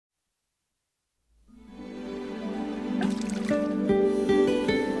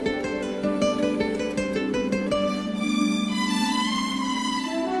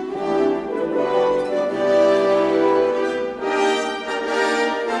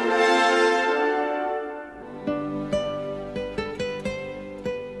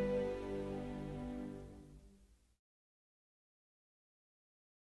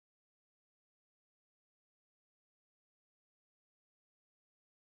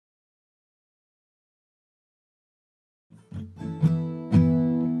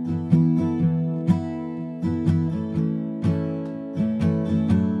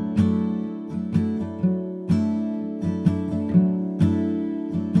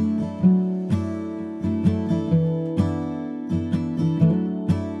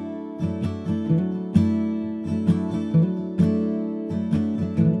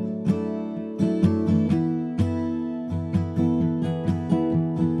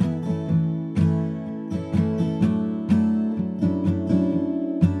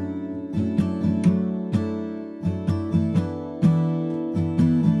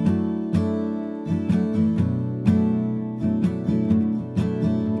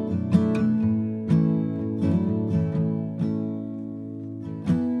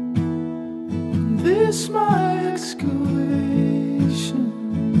This my excavation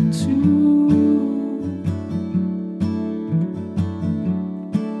to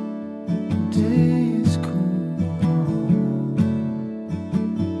days cool.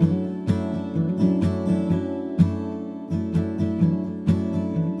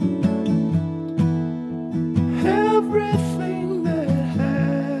 Everything that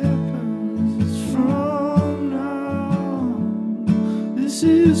happens is from now. This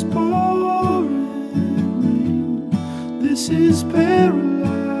is boring. This is paralyzed.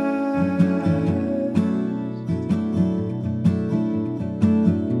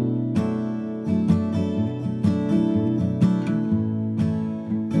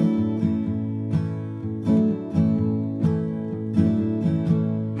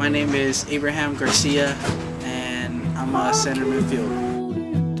 My name is Abraham Garcia, and I'm a center midfield.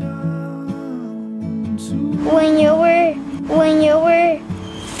 When you were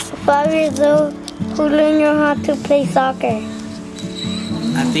 5 years old, who learned you how to play soccer?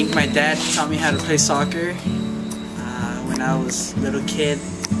 I think my dad taught me how to play soccer when I was a little kid,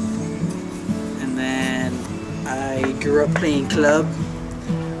 and then I grew up playing club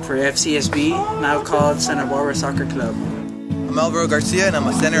for FCSB, now called Santa Barbara Soccer Club. I'm Alvaro Garcia, and I'm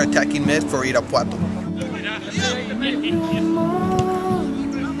a center attacking mid for Irapuato.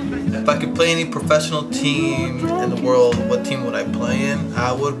 If I could play any professional team in the world, what team would I play in?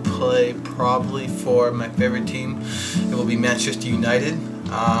 I would play probably for my favorite team. It will be Manchester United.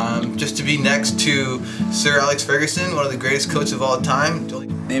 Just to be next to Sir Alex Ferguson, one of the greatest coaches of all time. My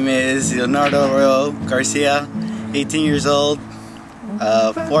name is Leonardo Arroyo Garcia, 18 years old,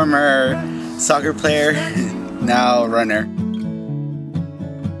 former soccer player, now runner.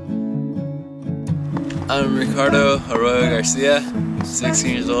 I'm Ricardo Arroyo Garcia, 16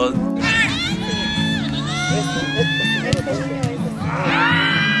 years old. My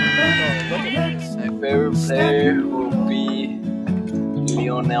favorite player will be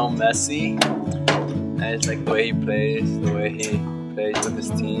Lionel Messi. I just like the way he plays, the way he plays with his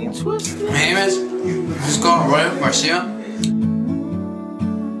team. My name is Arroyo Garcia.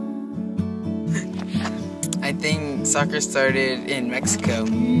 I think soccer started in Mexico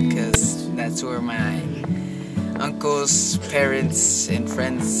because that's where my uncles, parents, and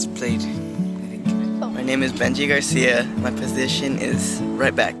friends played, I think. My name is Benji Garcia. My position is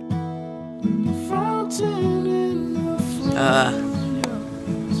right back.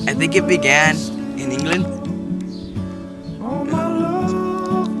 I think it began in England. I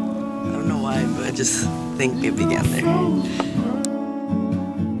don't know why, but I just think it began there.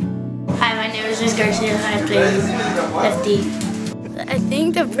 Hi, my name is Miss Garcia. I play FD. I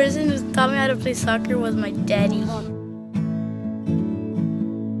think the person who taught me how to play soccer was my daddy.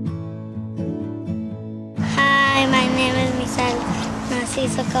 Hi, my name is Misael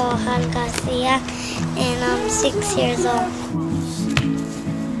Narciso Carvajal Garcia, and I'm 6 years old.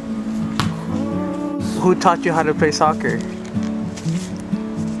 Who taught you how to play soccer?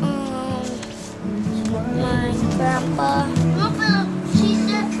 My grandpa.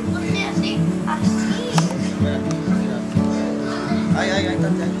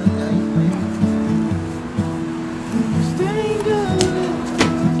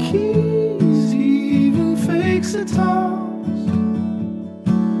 Keys, even fakes at times.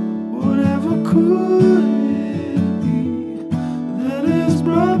 Whatever could it be that has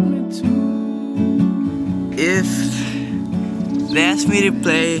brought me to? If they asked me to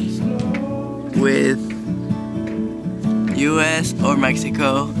play with US or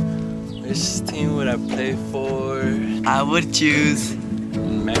Mexico, Which team would I play for? I would choose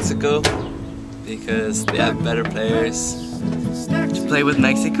Mexico, because they have better players. to play with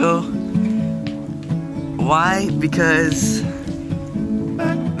Mexico. Why? Because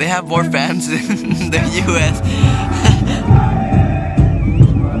they have more fans than the US.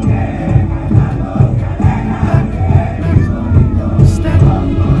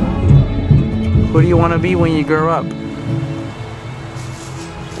 Who do you want to be when you grow up?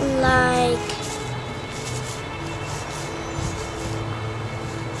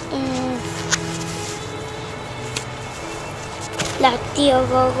 La Tio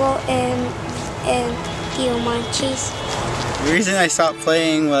Gogo and Tio Manchis. The reason I stopped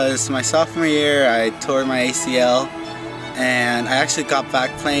playing was my sophomore year. I tore my ACL, and I actually got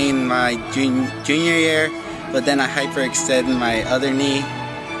back playing my junior year, but then I hyperextended my other knee,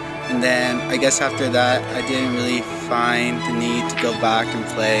 and then I guess after that I didn't really find the need to go back and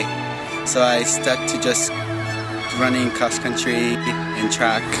play, so I stuck to just running cross country and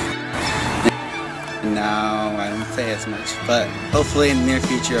track. And now I don't play as much, but hopefully in the near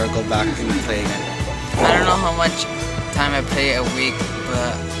future I'll go back and play again. I don't know how much time I play a week,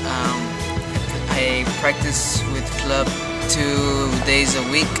 but I practice with club 2 days a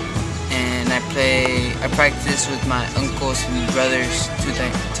week, and I practice with my uncles and brothers 2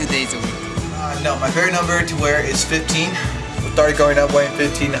 days a week. No, my favorite number to wear is 15. We started growing up wearing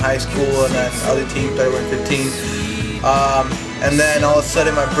 15 in high school, and then other teams started wearing 15. And then all of a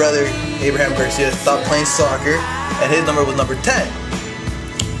sudden my brother, Abraham Garcia, stopped playing soccer, and his number was number 10.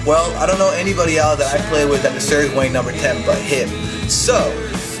 Well, I don't know anybody else that I play with that deserves wearing number 10 but him. So,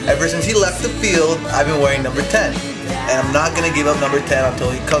 ever since he left the field, I've been wearing number 10. And I'm not going to give up number 10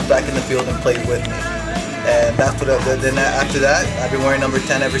 until he comes back in the field and plays with me. And that's what then after that, I've been wearing number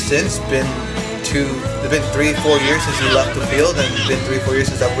 10 ever since. It's been 3-4 years since he left the field, and it's been 3-4 years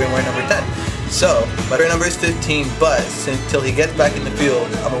since I've been wearing number 10. So, my favorite number is 15, but until he gets back in the field,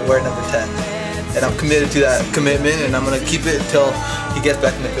 I'm going to wear number 10. And I'm committed to that commitment, and I'm going to keep it until he gets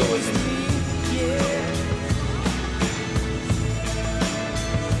back in the field with me.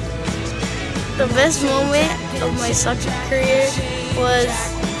 The best moment of my soccer career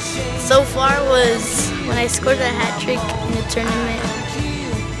so far was when I scored a hat trick in the tournament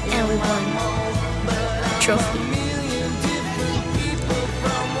and we won the trophy.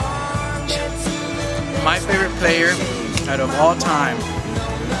 My favorite player out of all time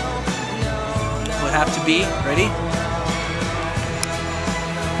would have to be, ready?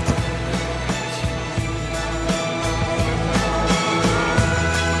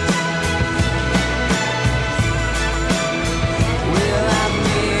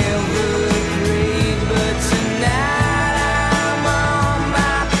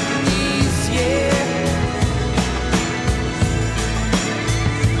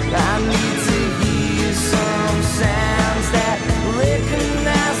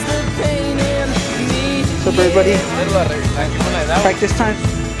 What's up, everybody? Practice time.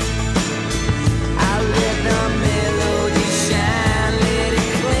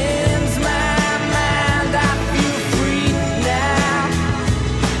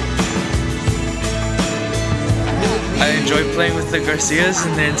 I enjoy playing with the Garcias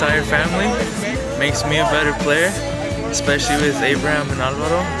and the entire family. Makes me a better player, especially with Abraham and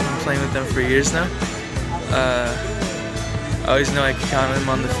Alvaro. I'm playing with them for years now. I always know I can count on them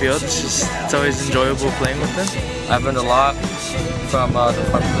on the field. It's always enjoyable playing with them. I've learned a lot from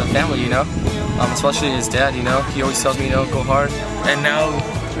the family, you know, especially his dad, you know. He always tells me, you know, go hard. And now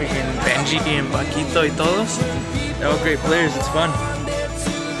freaking Benji and Paquito y todos, they're all great players. It's fun.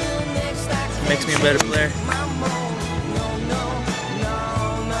 It makes me a better player.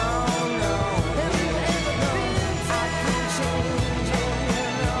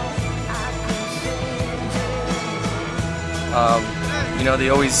 You know, they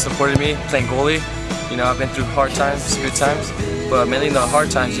always supported me playing goalie. You know, I've been through hard times, good times, but mainly in the hard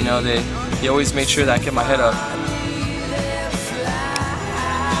times, you know, they always made sure that I kept my head up.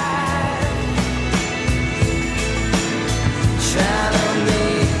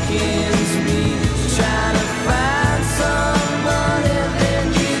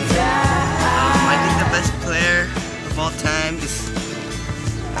 I think the best player of all time is,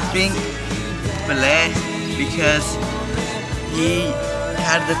 I think, Pelé, because he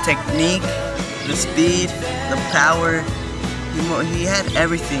had the technique, the speed, the power. He had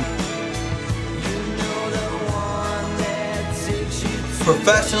everything.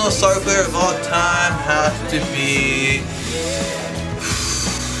 Professional soccer player of all time has to be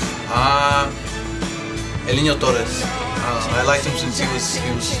El Niño Torres. I liked him since he was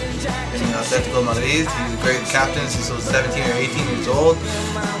in Atletico Madrid. He's a great captain since he was 17 or 18 years old.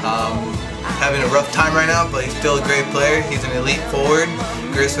 Having a rough time right now, but he's still a great player. He's an elite forward,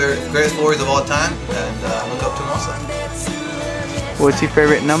 greatest forwards of all time, and look up to him also. What's your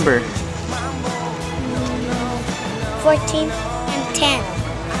favorite number? 14 and 10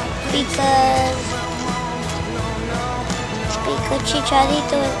 because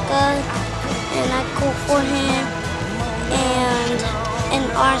Chicharito is good and I cook for him, and in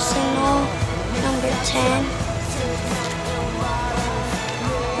Arsenal number 10.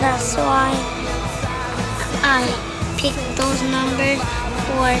 That's why I picked those numbers,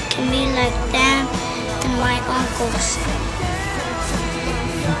 for it can be like them and my uncles.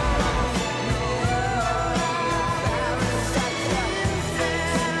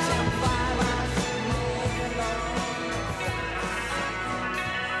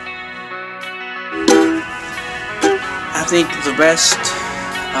 think the best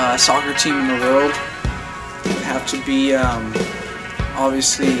soccer team in the world would have to be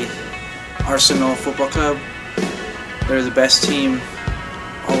obviously Arsenal Football Club. They're the best team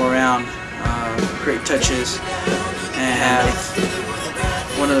all around. Great touches, and have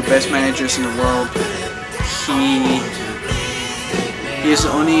one of the best managers in the world. He is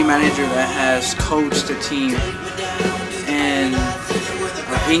the only manager that has coached a team in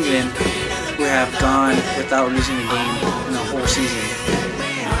England who have gone without losing a game in the whole season.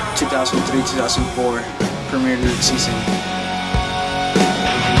 2003-2004 Premier League season.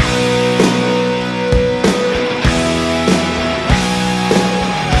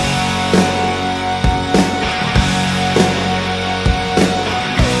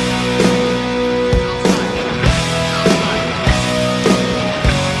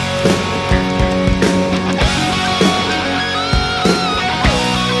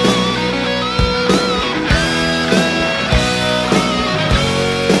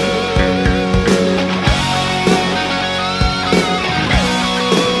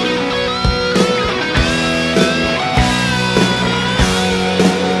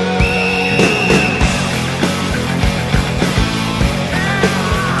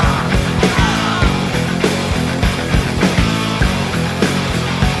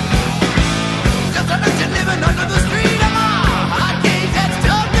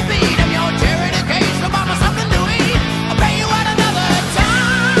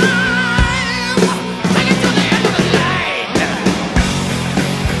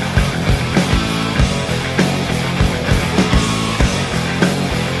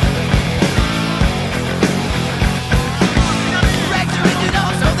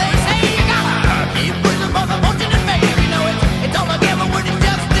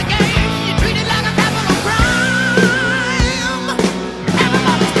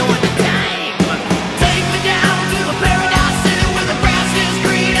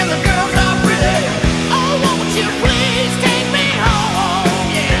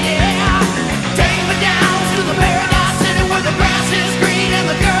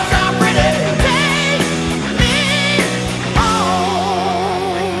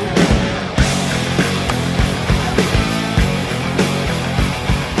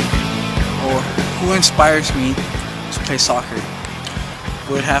 Who inspires me to play soccer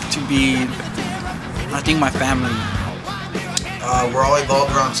would have to be, I think, my family. We're all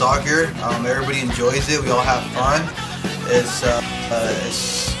involved around soccer. Everybody enjoys it. We all have fun. It's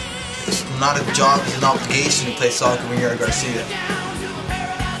not a job, it's an obligation to play soccer when you're at Garcia.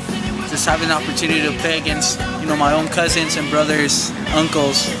 Just having the opportunity to play against, my own cousins and brothers,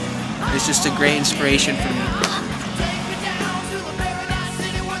 uncles, is just a great inspiration for me.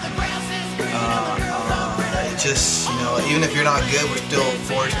 Just, even if you're not good, we're still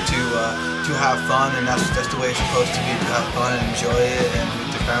forced to have fun, and that's the way it's supposed to be, to have fun and enjoy it, and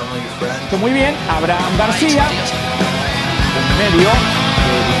with your family, your friends. Muy bien, Abraham Garcia, un medio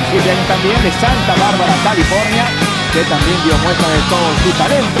de 17 años también, de Santa Bárbara, California, que también dio muestra de todo su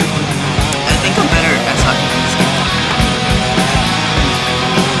talento. I think I'm better at soccer than this guy.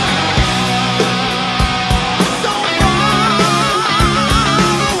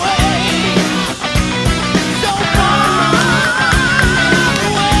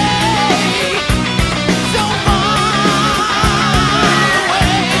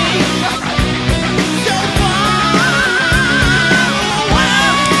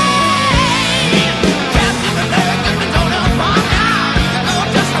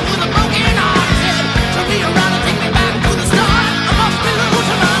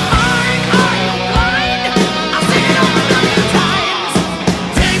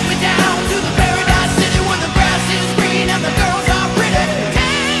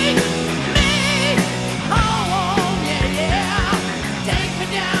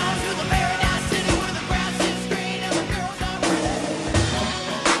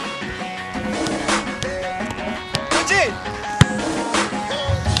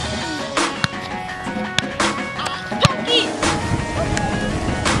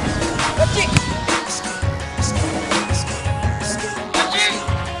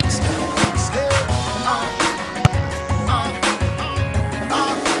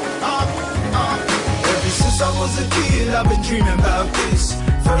 I've been dreaming about this.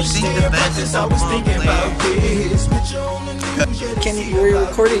 First day of practice, I was thinking about this. Kenny, you're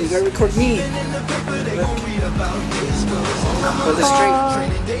recording. You gotta record me. Put this straight.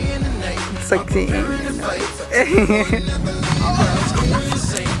 It's like the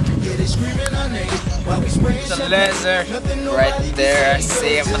It's a laser right there. I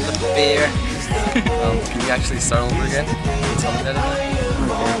see him with the beer. Can you actually start over again? Can you tell me that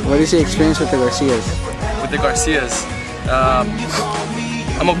again? What is your experience with the Garcias? With the Garcias,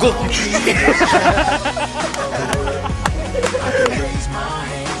 I'm a goal.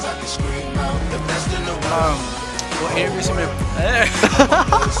 What areas am I?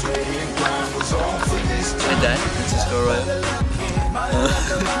 My dad, Francisco Arroyo.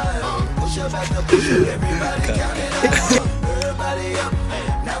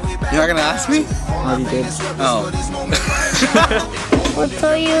 You're not gonna ask me? Oh, you did. Oh. We'll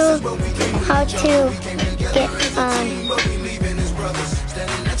tell you how to get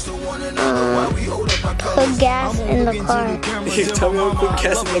put gas in the car. You tell me how to put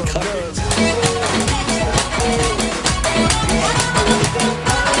gas in the car.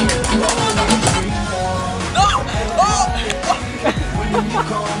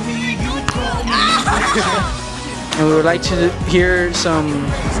 And we would like to hear some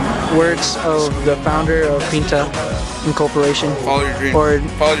words of the founder of Pinta Incorporation. Follow your dreams. Or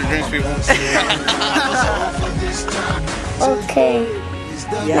follow your dreams, people. Okay.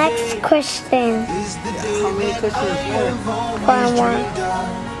 Yeah. Next question. How many questions more? 5 more.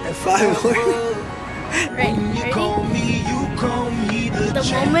 5 more. Right. Ready? The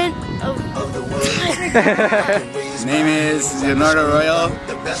moment of His name is Leonardo Arroyo.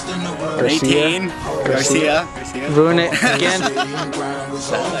 18. Garcia. Ruin it again.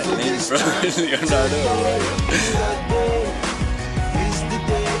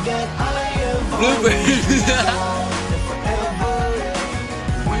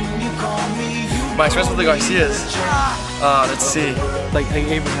 My experience with the Garcias. Let's see. Like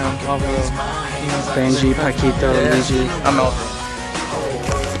Abraham, Alvaro, Benji, Paquito, Luigi. I'm Alvaro.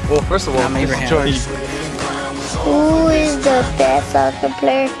 Well, first of all, I'm Abraham. George. who is the best soccer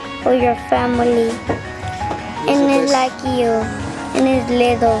player for your family? And it's like you, and it's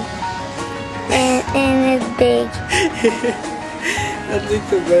little, and it's big. I think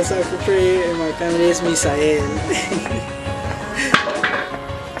the best soccer player in my family is Misael.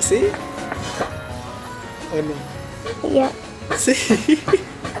 See? Oh no. Yeah. See?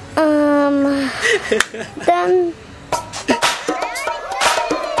 Done.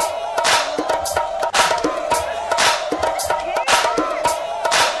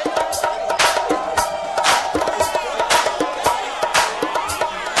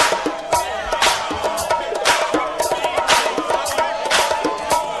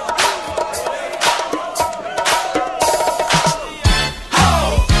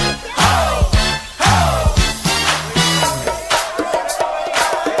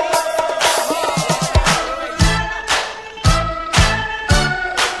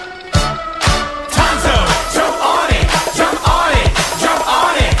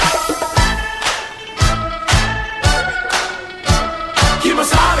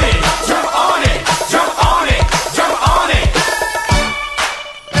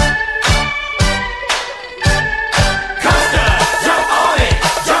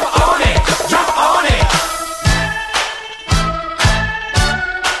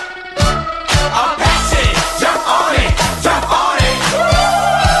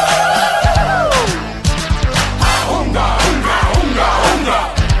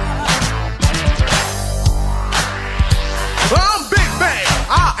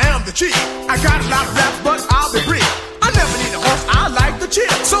 I got a lot of raps, but I'll be brief. I never need a horse, I like to chill.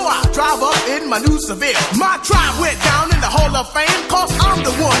 So I drive up in my new Seville. My tribe went down in the Hall of Fame, cause I'm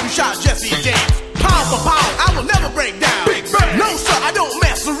the one who shot Jesse James. Pound for pound, I will never break down. Big Bang. No sir, I don't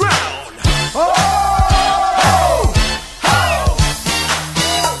mess around.